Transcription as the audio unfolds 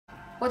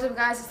What's up,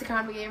 guys? It's the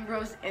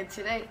ComedyGamingBros, and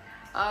today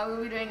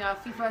we'll be doing a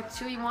FIFA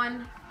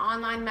 2v1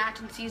 online match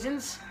in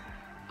seasons.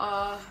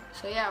 So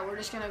yeah, we're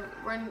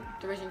in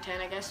Division 10,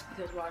 I guess,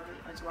 because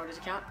that's Roger's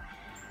account,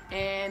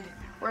 and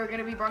we're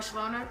gonna be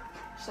Barcelona.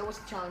 So what's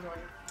the challenge,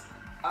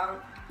 Roger?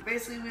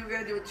 Basically, we're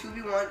gonna do a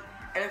 2v1,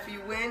 and if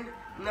you win,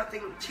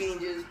 nothing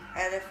changes,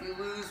 and if you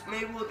lose,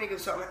 maybe we'll think of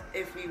something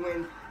if we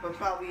win, but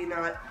probably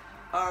not.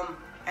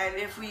 And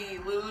if we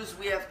lose,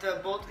 we have to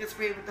both get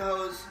sprayed with the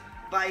hose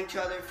by each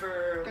other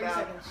for 30 about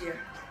seconds. Yeah,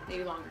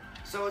 maybe longer.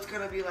 So it's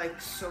gonna be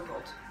like so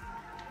cold.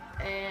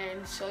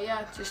 And so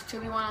yeah, just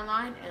 2v1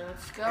 online, and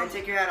let's go. And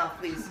take your hat off,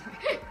 please.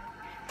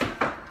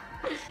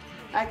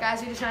 Alright,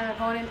 guys, we just had an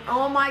opponent.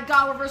 Oh my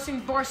God, we're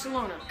versing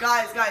Barcelona.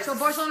 Guys. So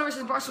Barcelona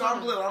versus Barcelona.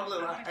 So I'm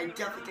blue. I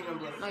definitely think I'm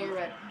blue. No, you're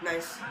red.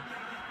 Nice.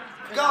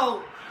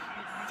 Go.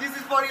 This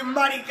is for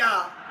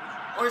America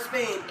or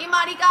Spain.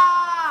 America.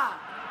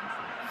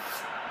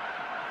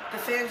 The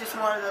fans just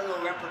wanted a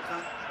little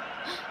replica.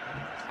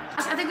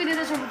 I think we did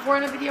this one before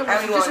in a video.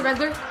 And we just a won.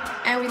 regular,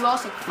 and we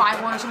lost like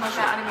 5-1 or something like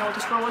that. I don't know what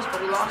the score was,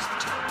 but we lost.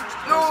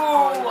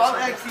 No, I'm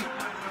actually.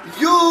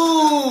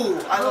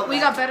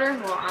 We got better.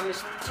 Well, I'm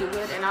just too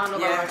good, and I don't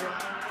know about Roger.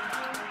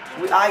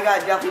 I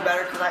got definitely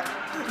better because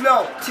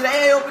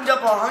today I opened up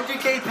a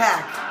 100K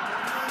pack.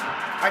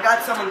 I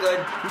got someone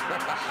good.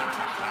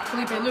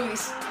 Felipe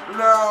Luis.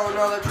 No,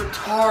 that's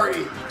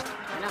retarded.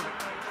 I know.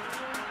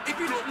 If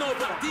you don't know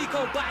about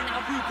Deco buying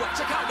out Ruba,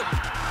 check out the.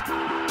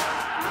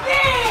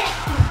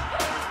 Yeah!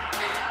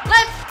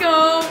 Let's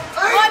go.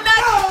 1-0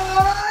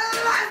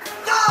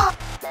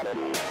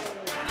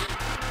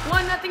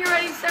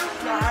 already. 7.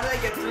 How did I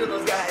get through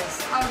those guys?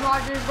 That was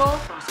Roger's goal.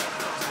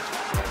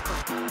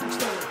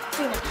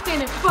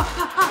 Stand it.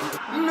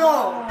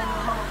 No.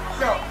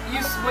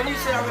 When you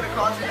said I'm gonna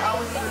cross it, I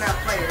wasn't even that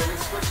player. They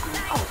switched me.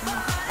 Oh,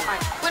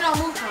 alright. Wait, no,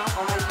 move now.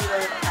 I'm gonna do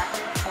that.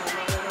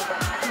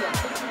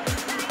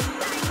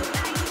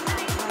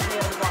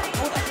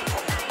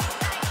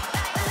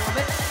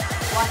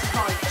 Watch the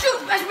volley. Shoot!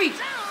 That's me!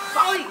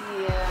 Volley!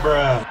 Yeah.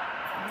 Bruh.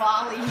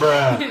 Volley.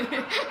 Bruh.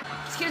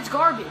 This kid's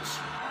garbage.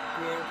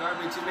 Yeah,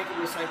 garbage. You're making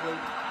recycling.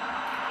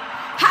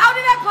 How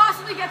did that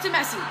possibly get to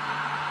Messi?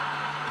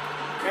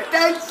 Get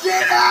that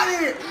shit out of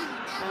here!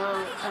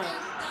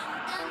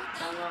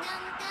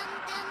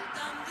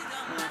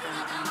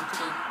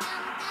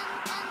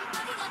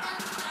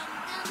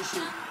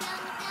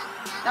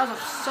 That was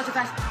such a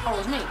fast. Oh, it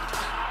was me.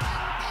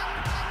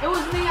 It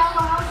was me. I don't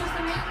know how it's just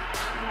me.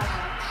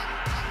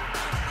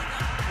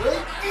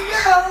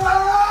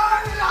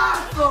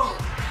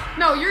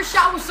 No, your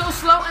shot was so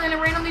slow, and then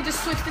it randomly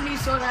just switched to me,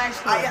 so that I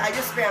scored. I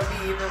just spammed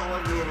B even though it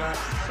wasn't me or not.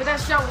 But that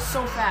shot was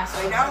so fast.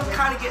 Like, now I'm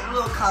kind of getting a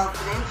little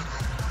confident.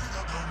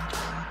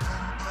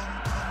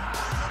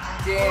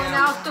 Damn. Going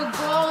out the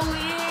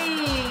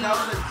goalie. That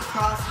was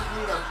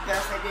possibly the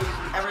best idea you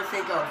could ever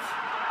think of.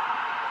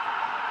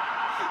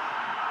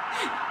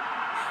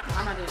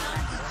 I'm not doing that.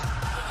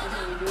 That's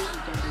what we do. You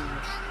can't do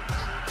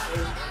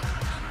it.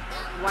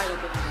 Why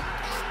look at me?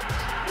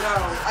 No,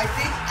 I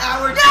think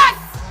our... Yes!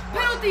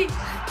 Penalty!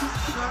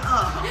 Shut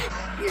up.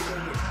 Here.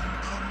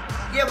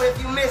 Yeah, but if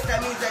you miss,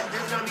 that means that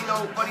there's gonna be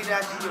nobody to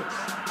actually do it.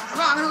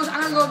 I'm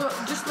gonna go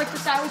just like the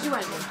side as you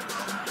went.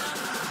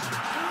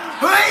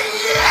 Hey,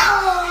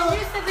 yeah! And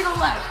you said to go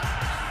left.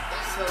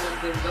 So it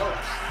didn't go.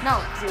 No,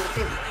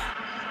 0-2.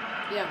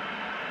 Yeah.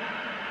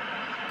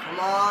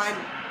 Come on.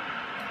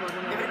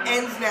 If it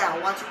ends now,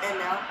 watch it end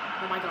now.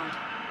 Oh my God.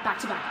 Back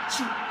to back.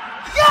 Shoot.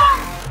 Yeah!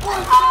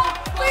 Oh,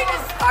 we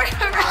just scored.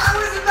 I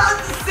was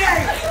about to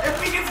say, if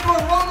we can score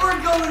one more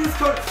goal in this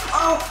quarter.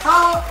 Oh.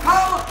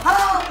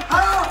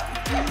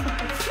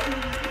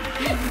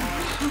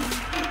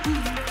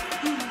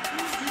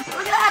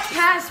 Look at that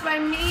pass by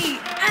me.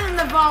 And then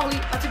the volley.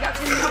 I took out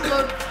to the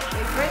upload.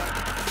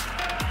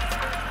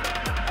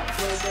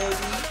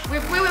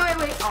 Wait.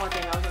 Oh,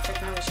 dang. I was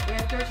expecting another shot. We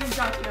have 13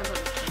 shots.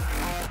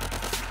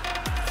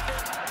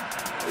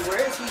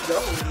 Where is he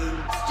going?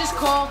 Just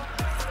call.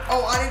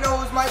 Oh, I didn't know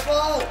it was my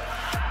fault.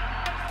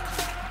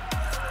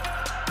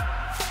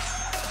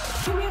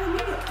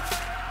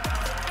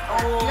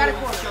 Oh, You got a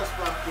corner. Just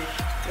blocked it.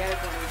 Yeah,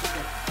 it's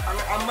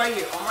I'm right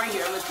here.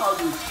 I'm the tall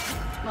dude.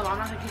 no, I'm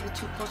not gonna keep it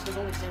too close to the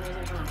goal because I'm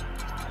gonna come on.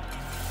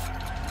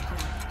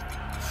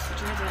 Put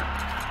your hands up.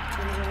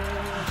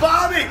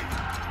 Bobby!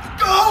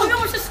 Go! Oh, he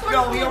almost just scored.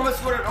 No, he almost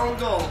scored an own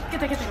goal. Get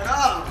that. Shut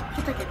up.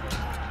 Get that.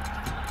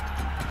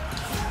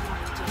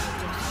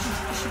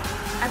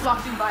 I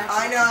blocked him by.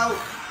 I know.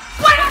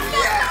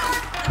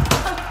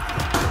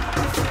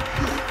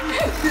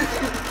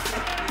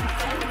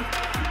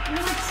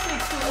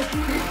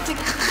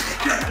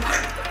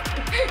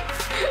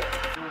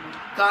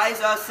 Guys,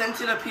 send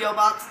to the P.O.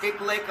 Box, Dick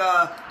Lick,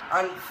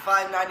 on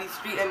 590th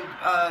Street, and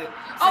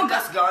send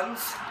us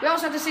guns. We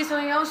also have to say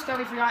something else that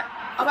we forgot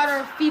about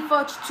our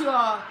FIFA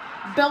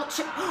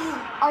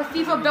our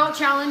FIFA belt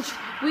challenge.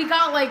 We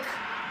got like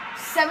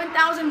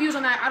 7,000 views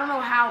on that. I don't know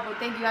how, but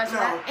thank you guys for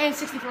that. And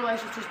 64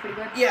 likes, which was pretty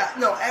good. Yeah,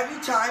 no, every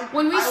time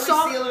when we I always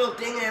saw see a little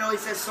ding and it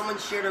always says someone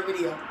shared a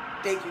video.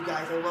 Thank you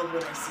guys. I love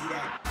when I see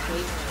that.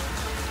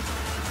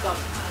 Go.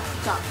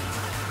 Top.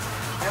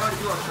 I want to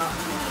do on top.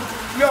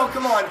 No,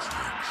 come on.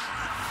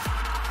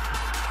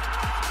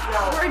 No.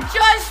 We're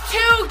just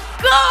too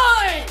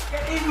good!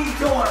 Get in the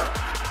door.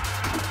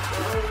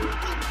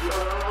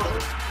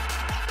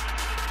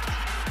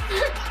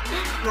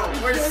 No,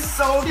 we're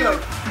so good.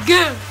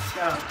 Good.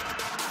 No.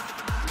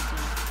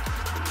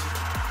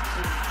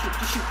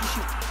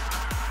 Shoot.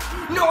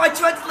 No, I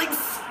tried to like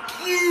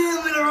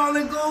skim it around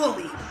the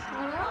goalie.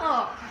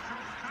 Oh.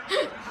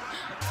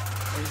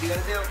 What is he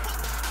gonna do?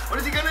 What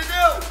is he gonna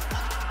do?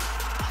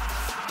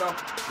 Go.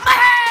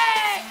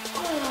 Hey!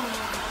 Oh.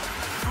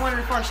 I wanted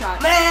a far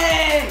shot.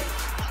 Man!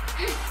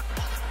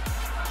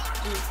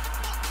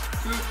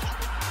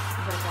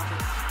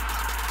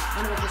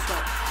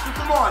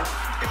 Come on.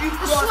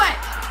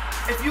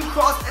 If you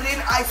crossed it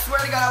in, I swear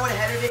to God I would have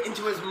headed it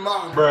into his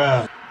mom.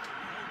 Bruh.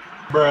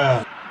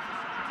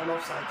 I'm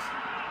offsides.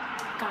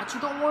 Got you,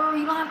 don't worry.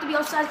 You don't have to be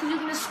outside because you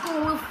can just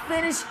score. We'll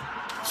finish.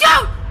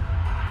 Shoot!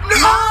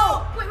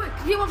 No! Wait.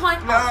 Keep on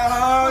playing.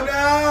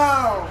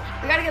 No!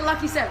 We gotta get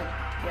lucky 7.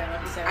 Yeah,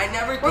 lucky 7. I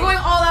never We're going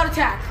all out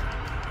attack.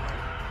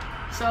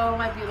 So it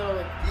might be a little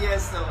bit.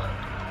 Yes, so.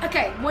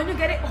 Okay, when you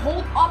get it,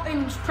 hold up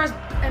and press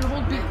and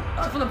hold B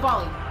for the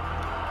volley.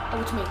 Oh,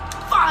 what you mean?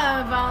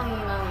 Volley.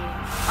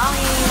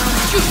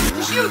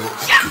 Shoot!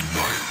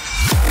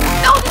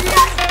 No!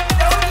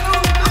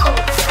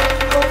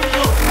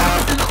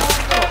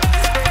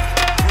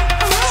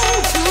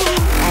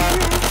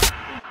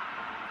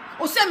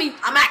 Oh, Semi,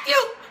 I'm at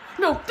you!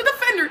 No, the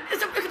defender!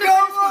 It's a defender!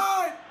 Come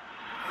on!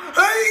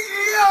 Hey,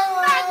 yo!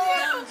 At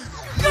you!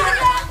 Good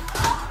enough!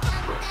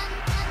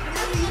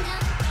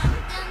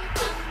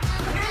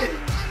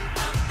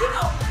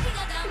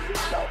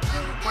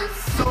 We're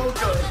so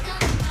good.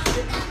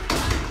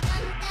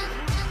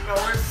 No,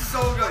 we're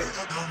so good.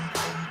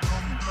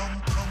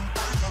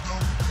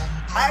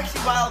 I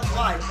actually wild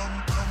wide.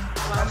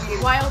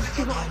 Wild.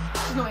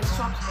 No, it's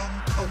strong.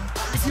 Oh,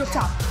 I see up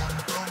top.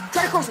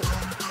 Try to cross it.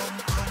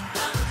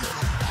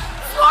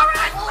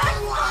 Alright!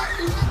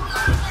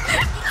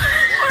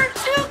 We're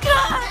too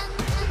good!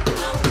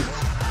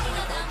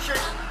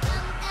 Sure.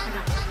 I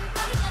got it.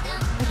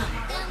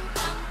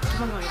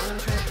 Keep on going. I'm gonna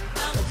try to.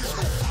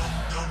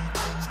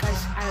 This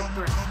guy's out of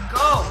breath.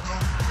 Go!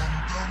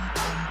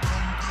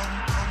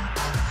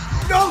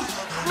 No!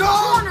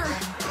 Corner!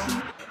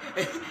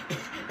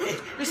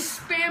 Just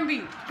spam B,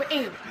 but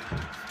aim.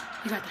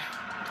 You got that.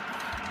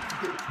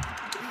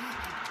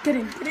 Get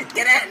in.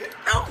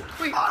 No!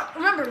 Wait,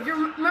 remember you're.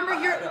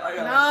 I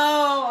know. No.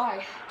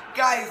 Alright.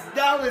 Guys,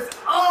 that was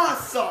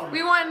awesome!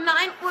 We won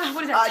 9.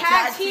 What is that?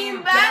 Tag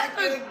team back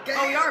again.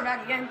 Oh, we are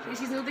back again. Please,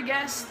 he's new the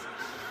guest.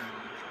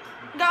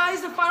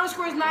 Guys, the final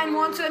score is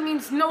 9-1, so that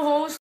means no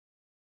host.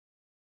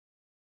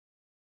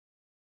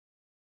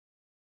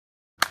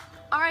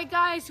 Alright,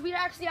 guys, we're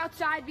actually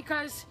outside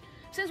because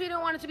since we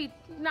didn't want it to be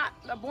not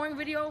a boring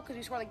video because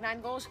we scored like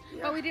 9 goals,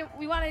 but we're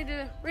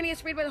gonna get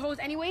sprayed by the hose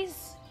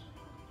anyways.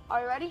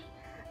 Are you ready?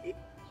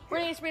 We're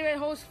gonna get sprayed by the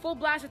hose, full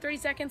blast for 30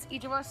 seconds,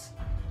 each of us.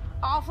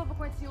 I'll flip a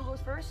coin to see who goes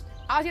first.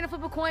 I was gonna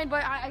flip a coin,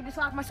 but I just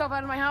locked myself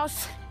out of my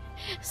house.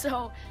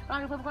 So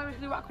I'm gonna flip a coin. We're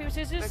gonna do rock, paper,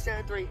 scissors. Let's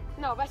at 3.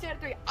 No, best out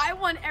of 3. I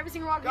won every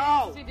single rock, paper,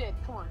 scissors we did.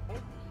 Come on.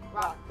 Ready?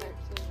 Rock, paper,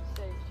 scissors,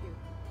 shoot.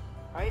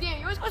 Right? Damn,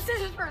 you always go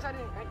scissors first. I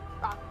didn't. Right?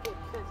 Rock, paper,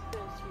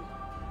 scissors, shoot.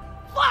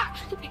 Fuck!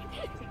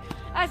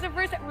 That's the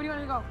first time. Where do you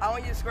want to go? I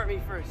want you to squirt me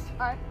first.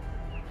 Alright.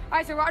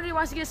 Alright, so Roger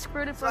wants to get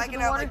squirted So first I can with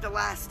the have water. like the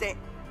last thing.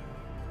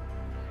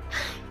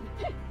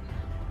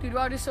 Dude,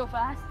 Roger's so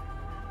fast.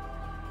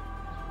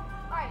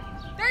 Alright,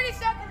 30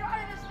 seconds,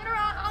 Roger, just spin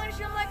around. I'm gonna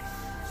shoot him like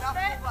Not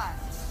that. full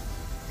blast.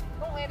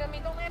 Don't land on me,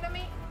 don't land on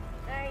me.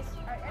 Nice.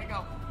 Alright, There ready? you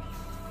go.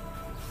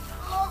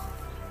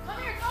 Come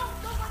here, don't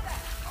put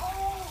that.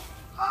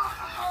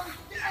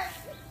 Yes!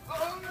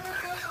 Oh no!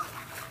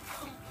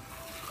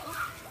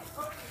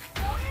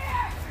 Come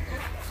here!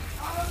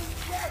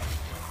 Yes!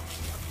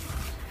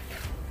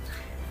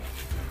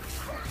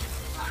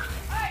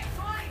 Alright,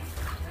 20,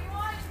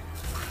 21,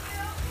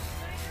 22,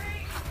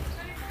 23,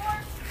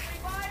 24,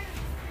 25,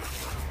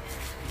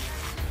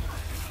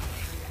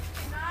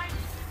 29,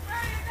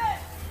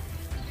 30,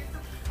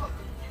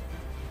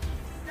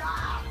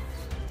 Stop!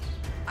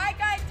 Alright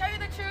guys, tell you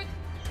the truth,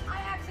 I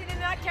actually did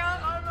not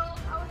count. I don't know,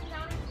 I wasn't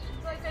counting.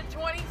 So I said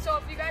 20, so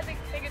if you guys think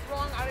it's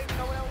wrong, I don't even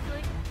know what I was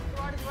doing.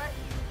 Rod is wet.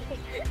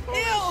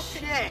 Ew!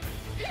 Shit!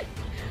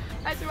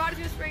 Alright, so Rod is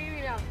just bringing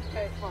me down.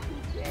 Okay, come on.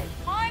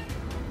 One.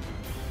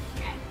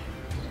 Okay.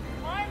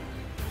 1,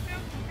 2,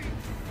 3.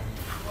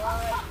 Oh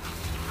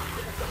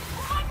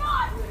my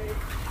god!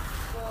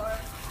 4,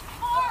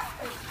 4,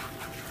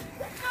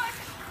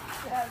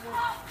 7,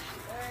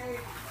 8,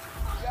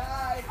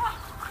 9,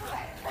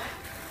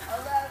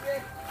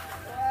 11,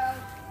 12,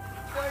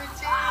 13,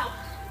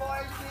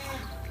 14,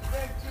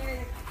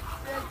 15,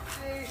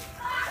 16,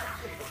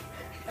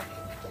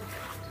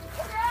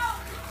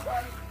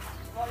 20,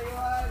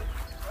 21,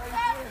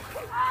 22,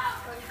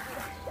 23,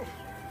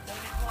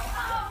 24,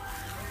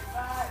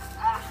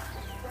 25,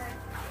 26,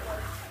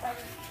 27,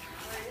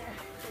 28,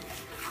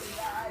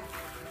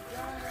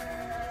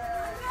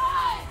 29,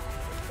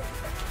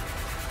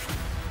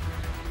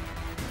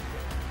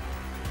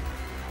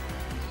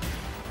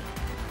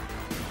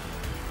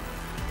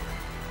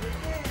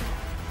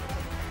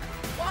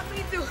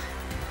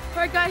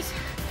 Alright guys,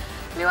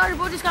 me and Roger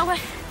both just got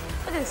wet.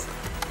 Look at this.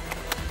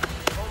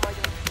 Oh my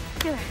god.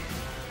 Look at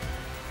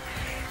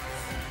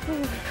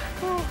that.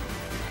 Oh.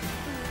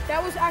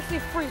 That was actually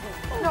freezing.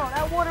 No,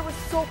 that water was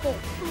so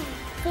cold.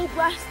 Full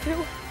blast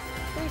too.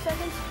 3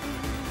 seconds.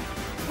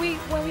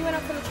 When we went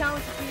up for the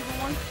challenge, we even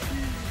won.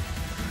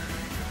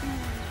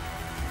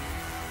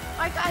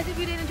 Alright guys, if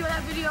you did enjoy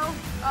that video,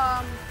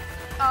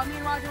 me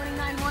and Roger winning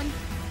 9-1,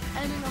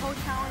 and doing the whole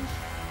challenge.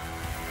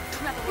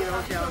 Not the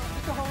whole challenge,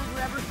 just the whole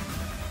whatever.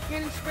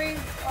 Getting sprayed,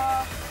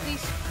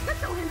 please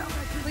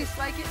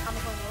like it. I'm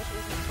gonna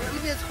Look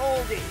at this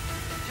whole day.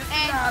 Just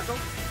a nozzle.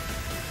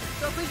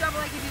 So please drop a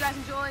like if you guys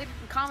enjoyed,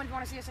 and comment if you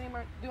want to see us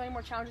do any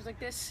more challenges like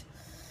this.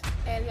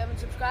 And if you haven't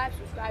subscribed,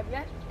 subscribe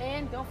yet.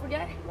 And don't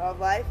forget,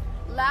 Love life.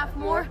 laugh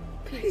more,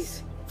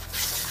 peace.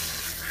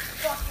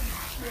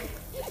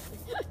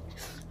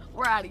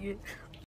 We're out of here.